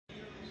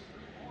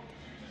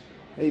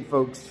Hey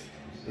folks,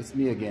 it's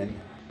me again.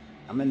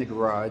 I'm in the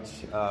garage,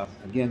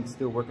 again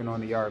still working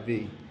on the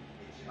RV.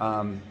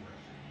 I'm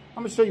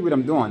gonna show you what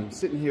I'm doing. I'm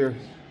sitting here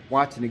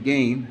watching a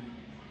game,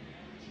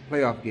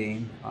 playoff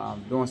game,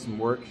 doing some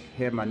work.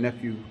 Had my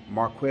nephew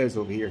Marquez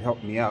over here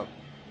helping me out.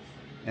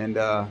 And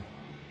this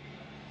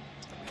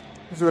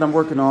is what I'm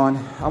working on.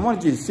 I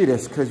wanted you to see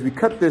this because we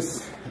cut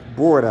this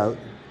board out.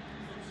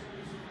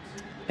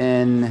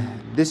 And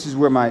this is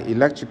where my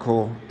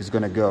electrical is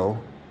gonna go.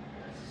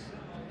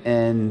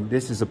 And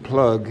this is a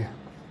plug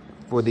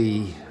for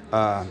the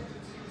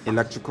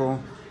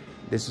electrical.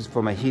 This is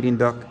for my heating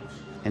duct,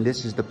 and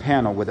this is the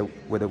panel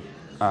where the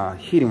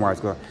heating wires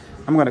go.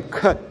 I'm gonna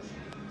cut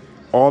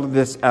all of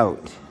this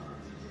out,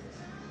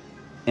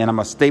 and I'm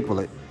gonna staple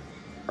it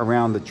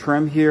around the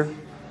trim here.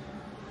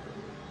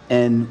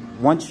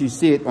 And once you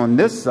see it on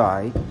this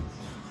side,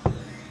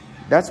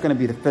 that's gonna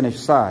be the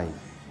finished side.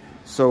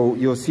 So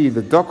you'll see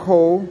the duct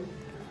hole,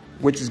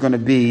 which is gonna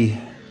be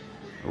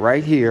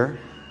right here.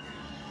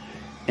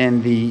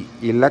 And the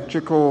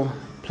electrical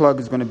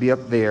plug is going to be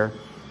up there,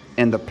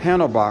 and the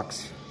panel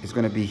box is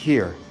going to be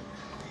here.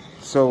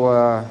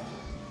 So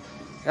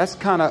that's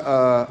kind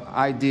of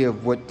idea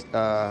of what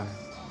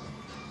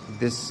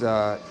this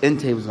end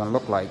table is going to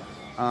look like.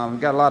 We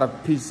got a lot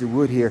of pieces of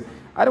wood here.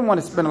 I didn't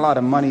want to spend a lot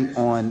of money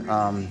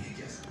on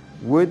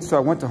wood, so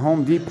I went to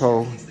Home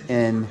Depot,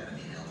 and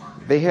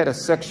they had a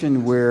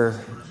section where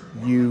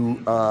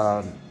you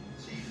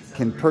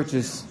can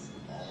purchase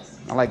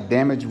like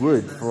damaged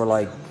wood for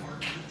like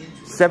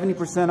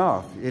 70%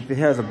 off. If it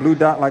has a blue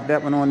dot like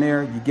that one on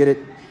there, you get it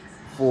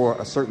for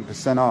a certain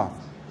percent off.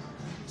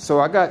 So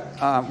I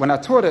got, when I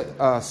tore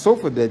the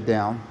sofa bed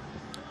down,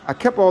 I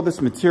kept all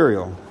this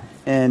material,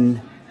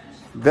 and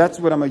that's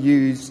what I'm gonna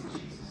use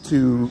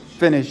to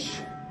finish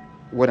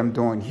what I'm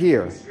doing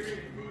here.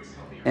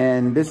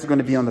 And this is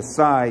gonna be on the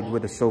side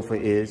where the sofa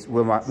is,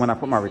 where when I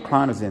put my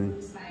recliners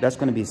in, that's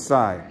gonna be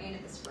side.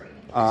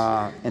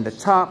 And the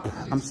top,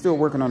 I'm still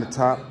working on the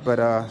top,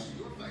 but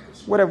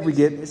whatever we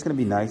get, it's gonna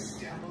be nice.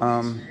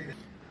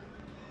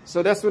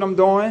 So that's what I'm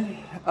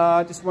doing.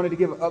 Just wanted to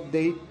give an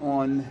update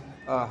on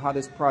how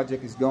this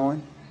project is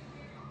going.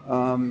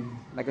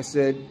 Like I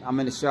said, I'm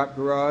in the shop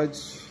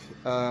garage.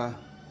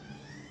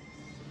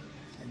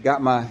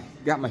 Got my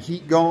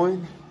heat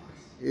going.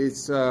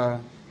 It's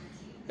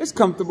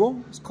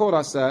comfortable. It's cold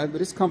outside,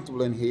 but it's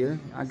comfortable in here.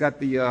 I got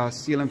the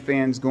ceiling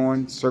fans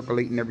going,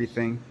 circulating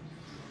everything.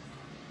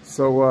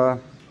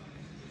 So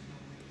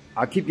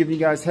I'll keep giving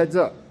you guys heads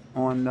up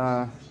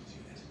on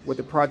what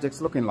the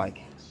project's looking like.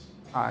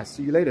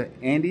 See you later.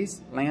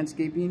 Andy's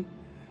Landscaping.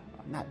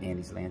 Not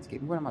Andy's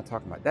Landscaping. What am I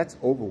talking about? That's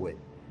over with.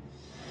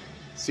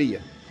 See ya.